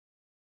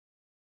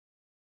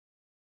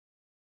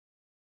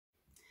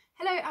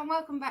Hello and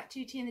welcome back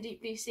to Tea in the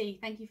Deep Blue Sea.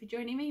 Thank you for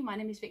joining me. My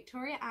name is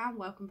Victoria and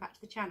welcome back to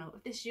the channel.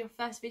 If this is your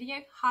first video,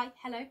 hi,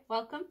 hello,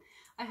 welcome.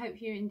 I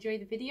hope you enjoy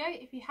the video.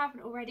 If you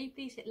haven't already,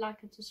 please hit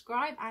like and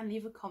subscribe and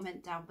leave a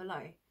comment down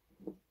below.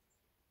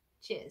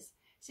 Cheers.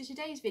 So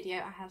today's video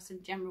I have some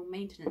general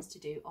maintenance to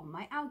do on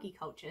my algae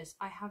cultures.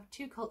 I have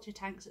two culture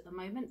tanks at the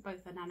moment,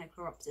 both are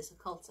Nanochloropsis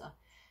occulta.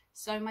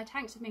 So my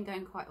tanks have been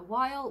going quite a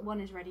while. One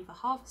is ready for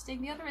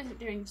harvesting, the other isn't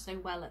doing so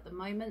well at the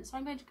moment, so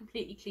I'm going to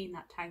completely clean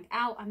that tank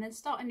out and then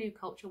start a new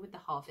culture with the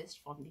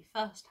harvest from the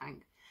first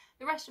tank.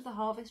 The rest of the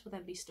harvest will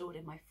then be stored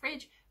in my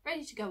fridge,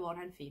 ready to go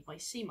on and feed my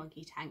sea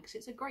monkey tanks.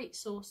 It's a great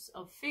source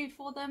of food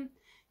for them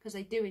because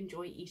they do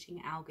enjoy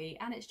eating algae,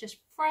 and it's just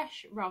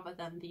fresh rather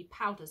than the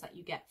powders that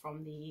you get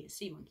from the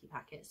sea monkey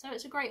packet. So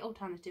it's a great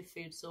alternative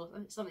food source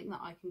and it's something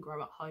that I can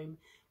grow at home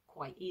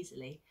quite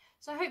easily.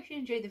 So I hope you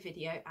enjoy the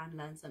video and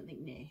learn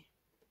something new.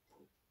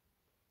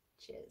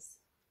 Cheers.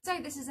 So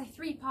this is a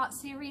three-part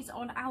series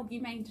on algae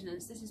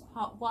maintenance. This is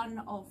part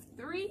 1 of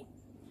 3.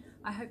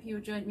 I hope you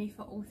will join me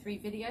for all 3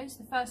 videos.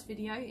 The first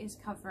video is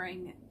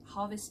covering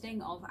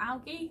harvesting of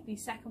algae. The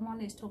second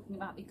one is talking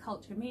about the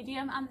culture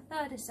medium, and the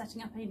third is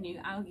setting up a new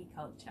algae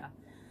culture.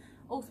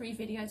 All 3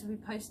 videos will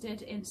be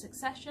posted in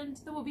succession.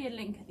 So there will be a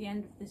link at the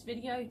end of this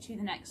video to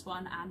the next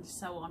one and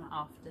so on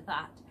after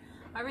that.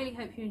 I really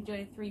hope you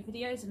enjoyed the 3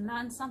 videos and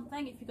learned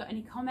something. If you've got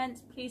any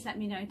comments, please let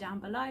me know down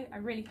below. I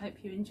really hope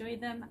you enjoy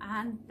them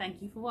and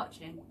thank you for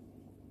watching.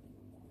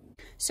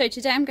 So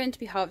today I'm going to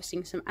be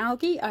harvesting some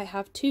algae. I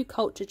have 2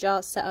 culture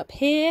jars set up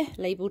here,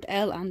 labelled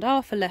L and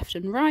R for left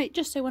and right,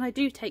 just so when I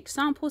do take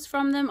samples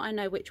from them, I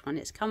know which one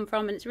it's come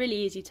from, and it's really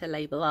easy to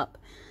label up.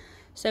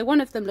 So one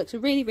of them looks a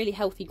really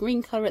healthy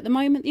green colour at the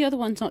moment. The other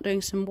one's not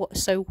doing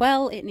so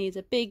well. It needs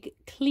a big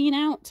clean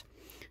out,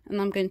 and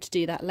I'm going to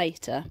do that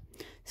later.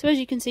 So as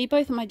you can see,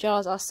 both of my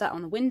jars are set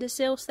on a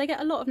windowsill, so they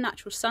get a lot of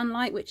natural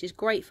sunlight, which is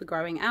great for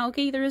growing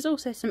algae. There is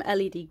also some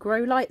LED grow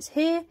lights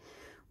here,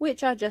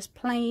 which are just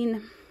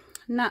plain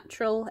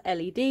natural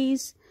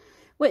LEDs,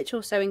 which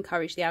also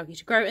encourage the algae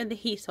to grow, and the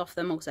heat off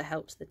them also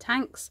helps the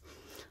tanks.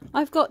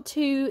 I've got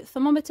 2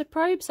 thermometer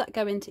probes that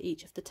go into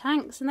each of the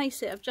tanks, and they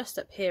sit up just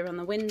up here on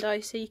the window,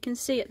 so you can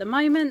see at the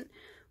moment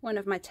one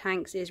of my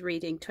tanks is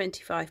reading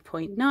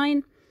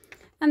 25.9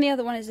 and the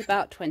other one is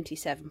about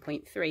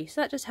 27.3,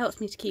 so that just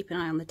helps me to keep an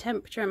eye on the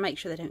temperature and make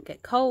sure they don't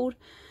get cold.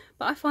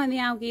 But I find the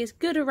algae is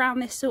good around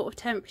this sort of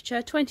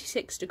temperature.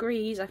 26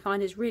 degrees I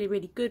find is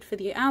really good for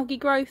the algae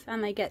growth,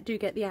 and they do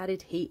get the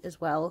added heat as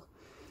well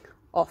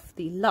off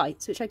the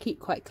lights, which I keep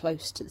quite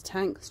close to the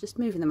tanks, just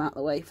moving them out of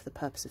the way for the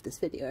purpose of this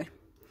video.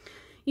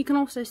 You can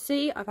also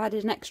see I've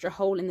added an extra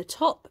hole in the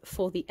top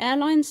for the air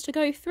lines to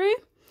go through.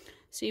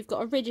 So you've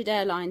got a rigid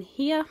air line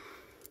here,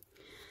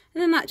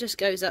 and then that just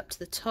goes up to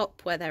the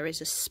top where there is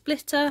a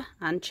splitter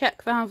and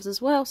check valves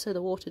as well, so the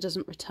water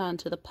doesn't return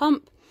to the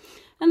pump.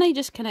 And they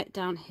just connect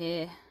down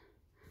here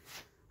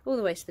all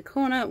the way to the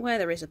corner where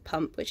there is a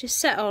pump, which is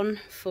set on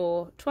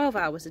for 12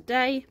 hours a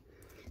day.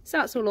 So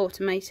that's all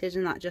automated,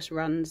 and that just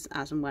runs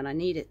as and when I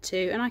need it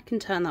to, and I can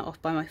turn that off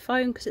by my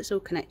phone because it's all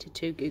connected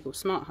to Google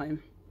Smart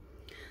Home.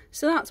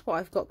 So that's what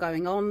I've got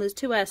going on. There's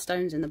 2 air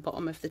stones in the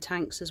bottom of the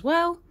tanks as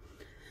well,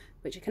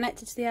 which are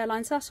connected to the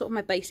airline. So that's sort of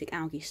my basic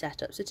algae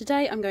setup. So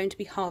today I'm going to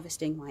be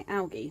harvesting my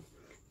algae.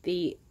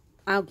 The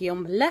algae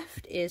on the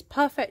left is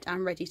perfect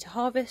and ready to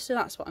harvest, so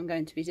that's what I'm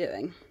going to be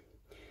doing.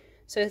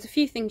 So there's a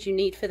few things you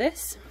need for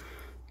this.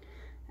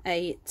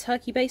 A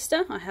turkey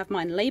baster, I have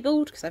mine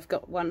labelled because I've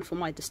got one for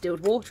my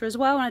distilled water as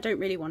well, and I don't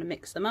really want to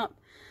mix them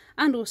up.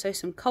 And also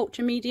some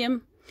culture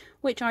medium,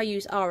 which I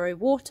use RO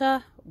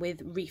water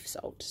with reef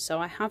salt. So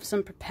I have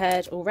some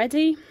prepared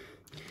already,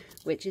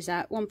 which is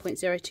at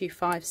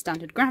 1.025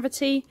 standard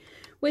gravity,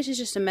 which is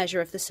just a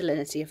measure of the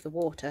salinity of the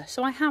water.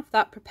 So I have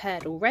that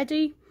prepared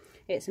already.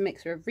 It's a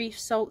mixture of reef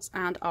salts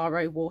and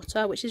RO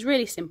water, which is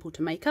really simple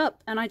to make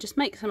up, and I just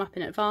make them up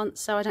in advance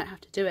so I don't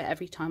have to do it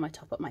every time I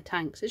top up my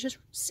tanks. It's just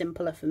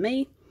simpler for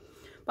me.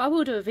 But I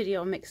will do a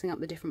video on mixing up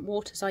the different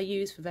waters I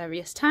use for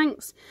various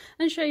tanks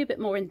and show you a bit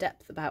more in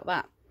depth about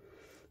that.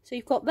 So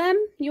you've got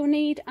them, you'll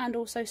need, and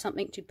also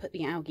something to put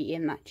the algae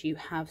in that you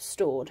have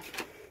stored.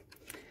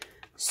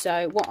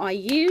 So what I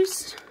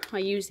use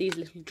these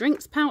little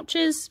drinks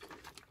pouches.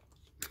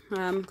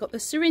 Got the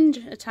syringe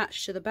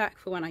attached to the back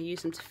for when I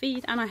use them to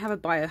feed, and I have a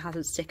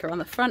biohazard sticker on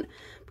the front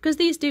because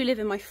these do live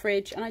in my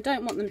fridge and I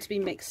don't want them to be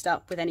mixed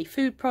up with any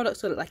food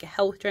products or look like a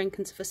health drink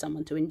and for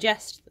someone to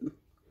ingest them.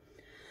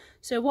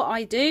 So what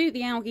I do,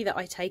 the algae that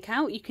I take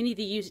out, you can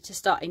either use it to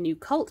start a new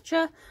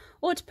culture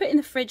or to put in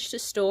the fridge to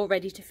store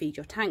ready to feed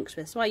your tanks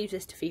with. So I use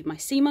this to feed my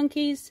sea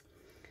monkeys.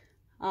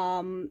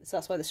 So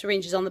that's why the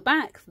syringe is on the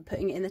back for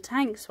putting it in the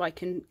tank, so I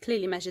can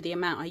clearly measure the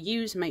amount I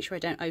use and make sure I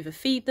don't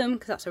overfeed them,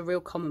 because that's a real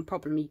common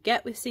problem you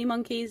get with sea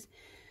monkeys.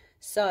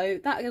 So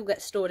that will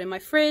get stored in my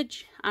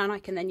fridge and I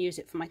can then use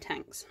it for my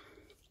tanks.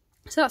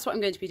 So that's what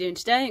I'm going to be doing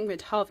today. I'm going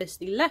to harvest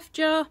the left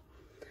jar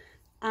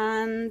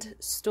and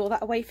store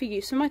that away for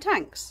use for my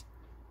tanks.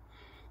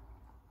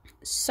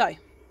 So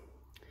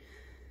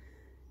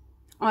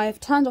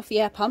I've turned off the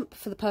air pump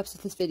for the purpose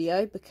of this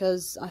video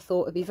because I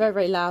thought it'd be very,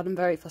 very loud and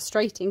very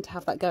frustrating to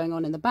have that going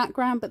on in the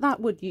background, but that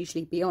would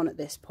usually be on at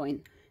this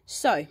point.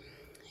 So,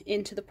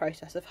 into the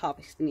process of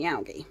harvesting the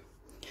algae.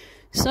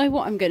 So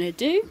what I'm going to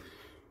do,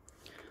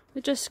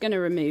 we're just going to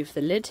remove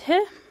the lid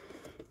here.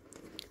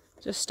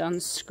 Just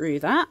unscrew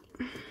that.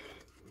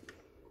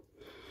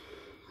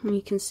 And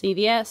you can see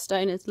the air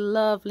stone is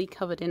lovely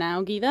covered in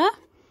algae there.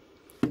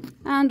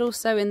 And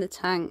also in the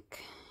tank,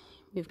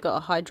 we've got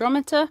a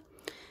hydrometer.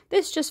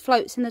 This just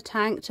floats in the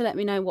tank to let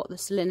me know what the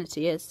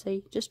salinity is. So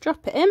you just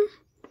drop it in,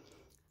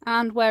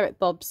 and where it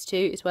bobs to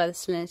is where the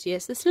salinity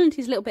is. The salinity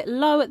is a little bit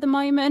low at the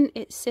moment.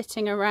 It's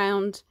sitting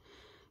around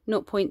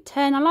 0.10.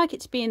 I like it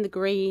to be in the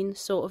green,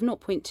 sort of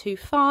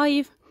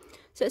 0.25.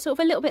 So it's sort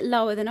of a little bit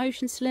lower than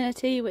ocean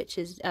salinity, which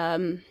is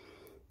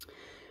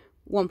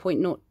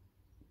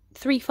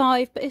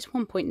 1.035, but it's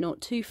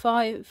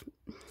 1.025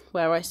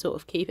 where I sort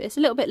of keep it. It's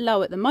a little bit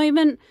low at the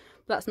moment,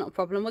 but that's not a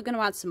problem. We're going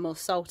to add some more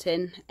salt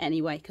in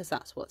anyway, because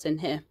that's what's in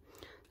here.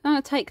 I'm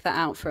going to take that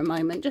out for a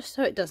moment, just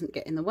so it doesn't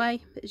get in the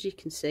way. But as you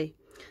can see,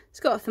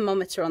 it's got a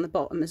thermometer on the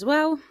bottom as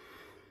well.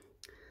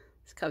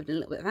 It's covered in a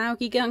little bit of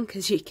algae gunk,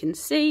 as you can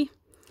see.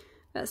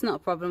 That's not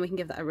a problem. We can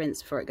give that a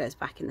rinse before it goes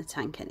back in the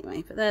tank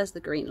anyway. But there's the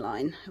green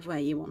line of where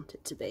you want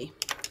it to be.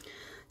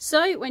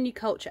 So when you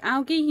culture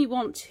algae, you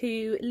want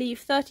to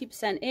leave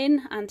 30%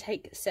 in and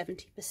take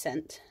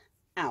 70%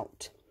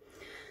 out.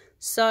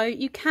 So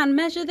you can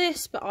measure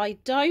this, but I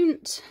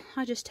don't.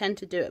 I just tend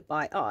to do it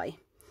by eye.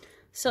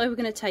 So we're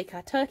going to take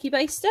our turkey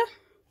baster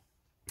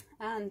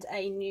and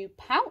a new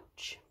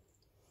pouch.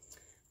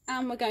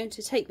 And we're going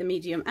to take the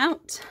medium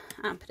out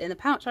and put it in the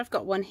pouch. I've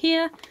got one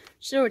here,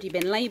 which has already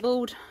been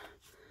labelled.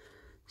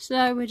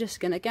 So we're just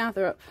going to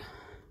gather up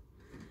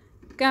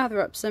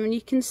some, and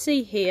you can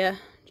see here,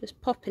 just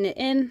popping it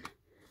in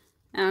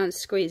and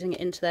squeezing it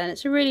into there. And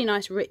it's a really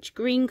nice rich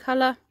green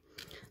colour.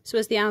 So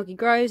as the algae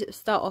grows, it'll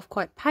start off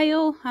quite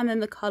pale, and then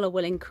the colour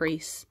will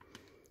increase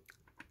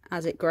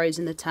as it grows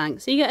in the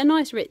tank. So you get a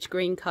nice rich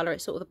green colour.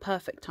 It's sort of the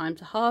perfect time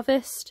to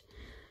harvest.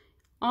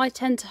 I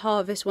tend to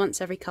harvest once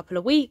every couple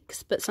of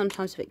weeks, but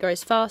sometimes if it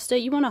grows faster,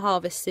 you want to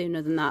harvest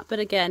sooner than that. But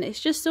again,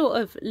 it's just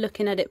sort of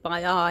looking at it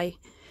by eye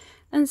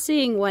and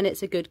seeing when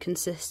it's a good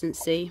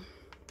consistency,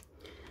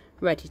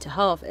 ready to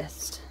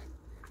harvest.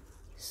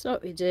 So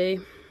what we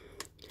do,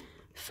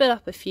 fill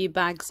up a few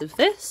bags of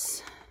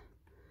this.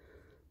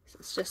 So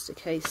it's just a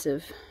case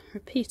of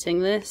repeating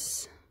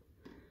this,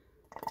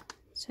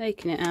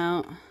 taking it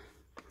out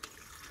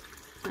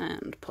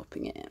and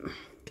popping it in.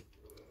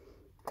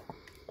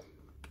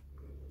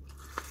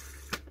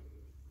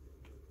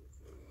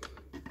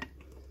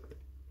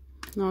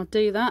 And I'll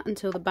do that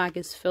until the bag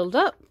is filled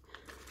up,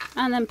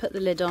 and then put the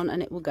lid on,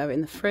 and it will go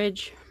in the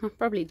fridge. I'll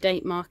probably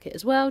date mark it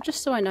as well,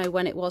 just so I know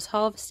when it was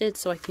harvested,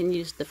 so I can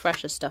use the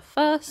fresher stuff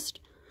first.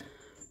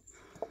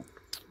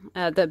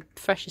 The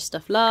freshest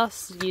stuff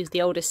last, use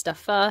the oldest stuff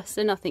first,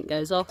 so nothing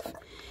goes off.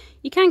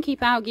 You can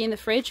keep algae in the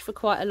fridge for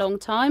quite a long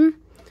time.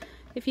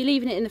 If you're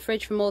leaving it in the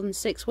fridge for more than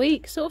 6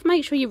 weeks, sort of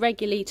make sure you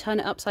regularly turn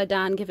it upside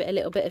down, give it a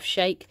little bit of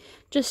shake,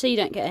 just so you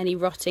don't get any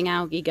rotting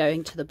algae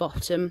going to the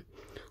bottom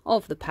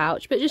of the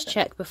pouch. But just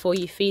check before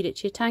you feed it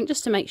to your tank,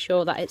 just to make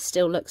sure that it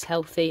still looks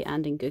healthy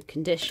and in good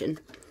condition.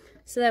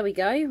 So there we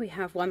go, we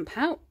have one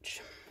pouch.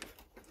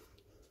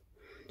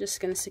 Just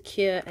going to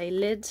secure a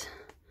lid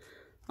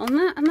on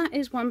that, and that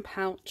is one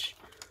pouch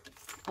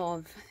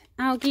of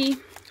algae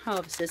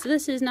harvested. So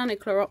this is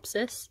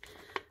Nanochloropsis,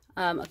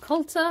 a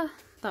coulter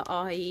that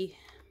I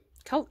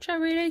culture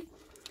really.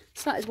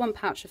 So that is one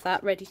pouch of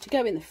that ready to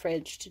go in the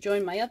fridge to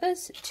join my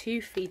others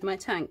to feed my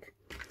tank.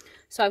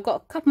 So I've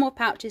got a couple more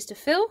pouches to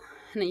fill,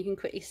 and then you can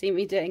quickly see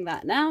me doing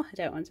that now. I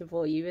don't want to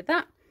bore you with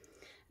that.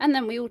 And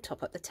then we will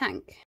top up the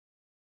tank.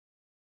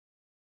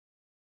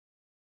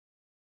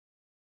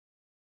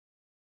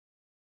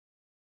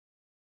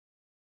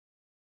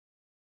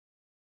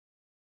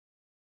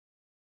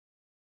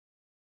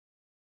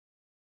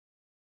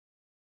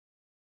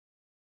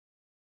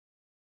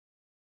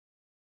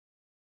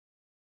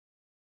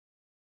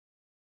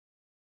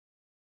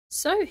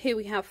 So here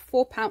we have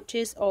 4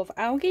 pouches of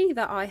algae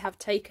that I have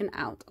taken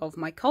out of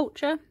my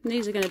culture.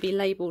 These are going to be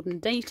labelled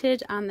and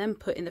dated and then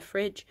put in the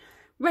fridge,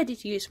 ready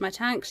to use for my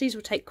tanks. These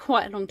will take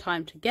quite a long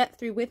time to get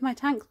through with my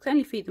tanks. I can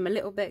only feed them a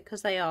little bit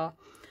because they are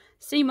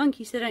sea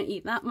monkeys, so they don't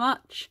eat that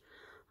much.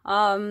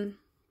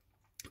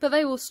 But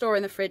they will store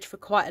in the fridge for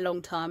quite a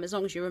long time, as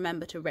long as you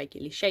remember to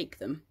regularly shake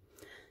them.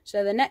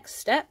 So the next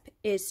step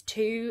is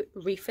to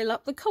refill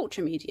up the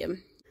culture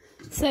medium.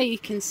 So you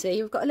can see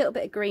we've got a little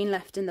bit of green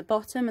left in the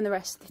bottom, and the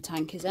rest of the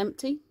tank is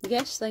empty.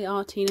 Yes, they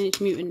are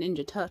Teenage Mutant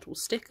Ninja Turtle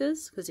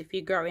stickers, because if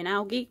you're growing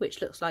algae,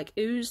 which looks like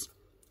ooze,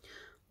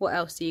 what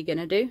else are you going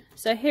to do?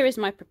 So here is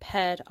my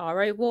prepared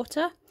RO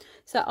water.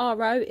 So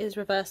RO is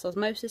reverse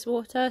osmosis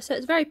water, so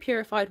it's very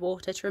purified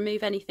water to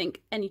remove anything,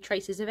 any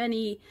traces of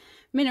any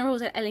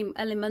minerals or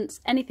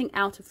elements, anything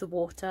out of the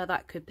water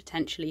that could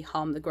potentially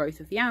harm the growth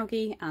of the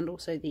algae and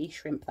also the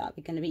shrimp that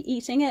are going to be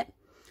eating it.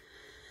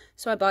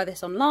 So I buy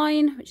this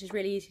online, which is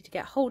really easy to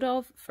get hold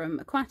of from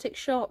aquatic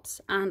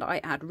shops, and I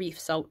add reef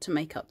salt to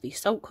make up the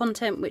salt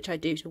content, which I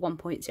do to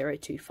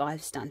 1.025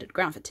 standard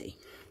gravity,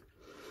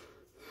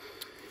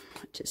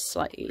 which is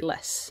slightly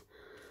less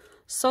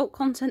salt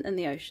content than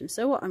the ocean.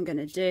 So what I'm going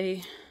to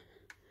do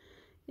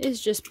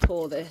is just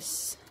pour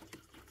this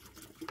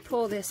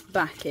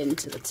back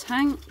into the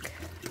tank.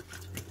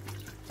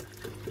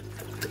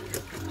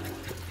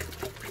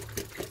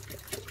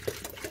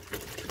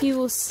 You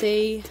will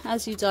see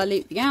as you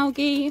dilute the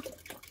algae,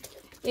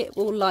 it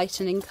will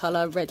lighten in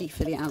colour, ready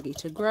for the algae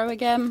to grow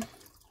again.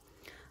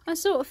 I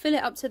sort of fill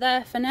it up to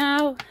there for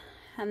now,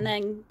 and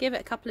then give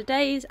it a couple of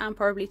days and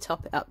probably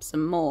top it up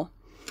some more.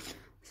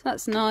 So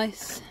that's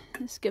nice.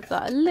 Let's give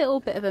that a little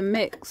bit of a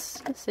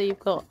mix, so you've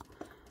got,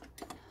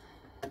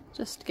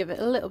 just give it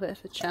a little bit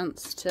of a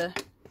chance to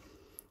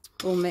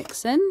all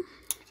mix in.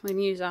 We can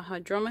use our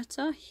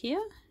hydrometer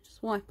here,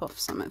 just wipe off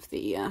some of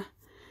the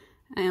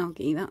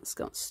algae that's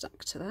got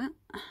stuck to that,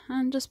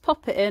 and just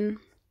pop it in.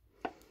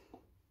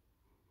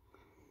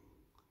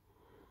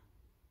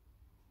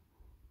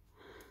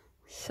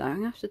 So I'm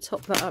going to have to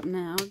top that up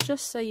now,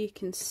 just so you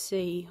can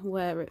see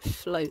where it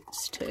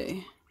floats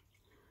to.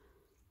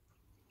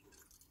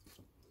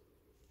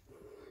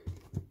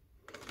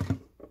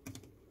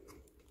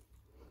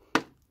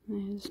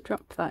 Just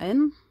drop that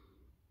in.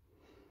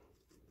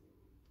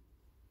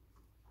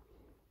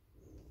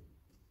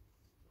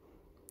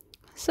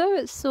 So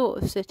it's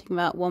sort of sitting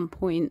about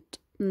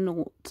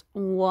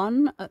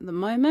 1.01 at the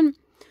moment.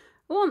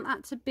 I want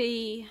that to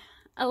be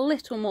a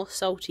little more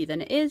salty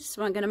than it is,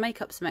 so I'm going to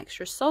make up some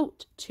extra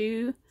salt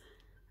to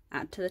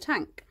add to the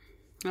tank,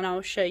 and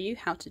I'll show you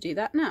how to do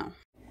that now.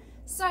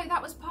 So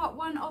that was part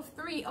 1 of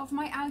 3 of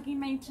my algae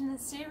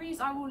maintenance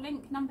series. I will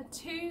link number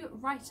 2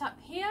 right up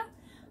here.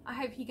 I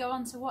hope you go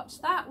on to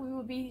watch that. We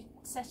will be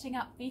setting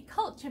up the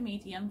culture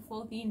medium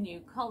for the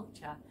new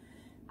culture.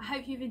 I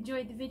hope you've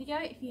enjoyed the video.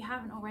 If you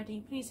haven't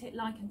already, please hit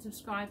like and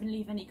subscribe and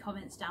leave any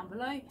comments down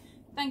below.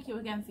 Thank you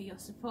again for your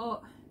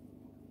support.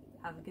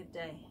 Have a good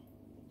day.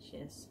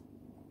 Cheers.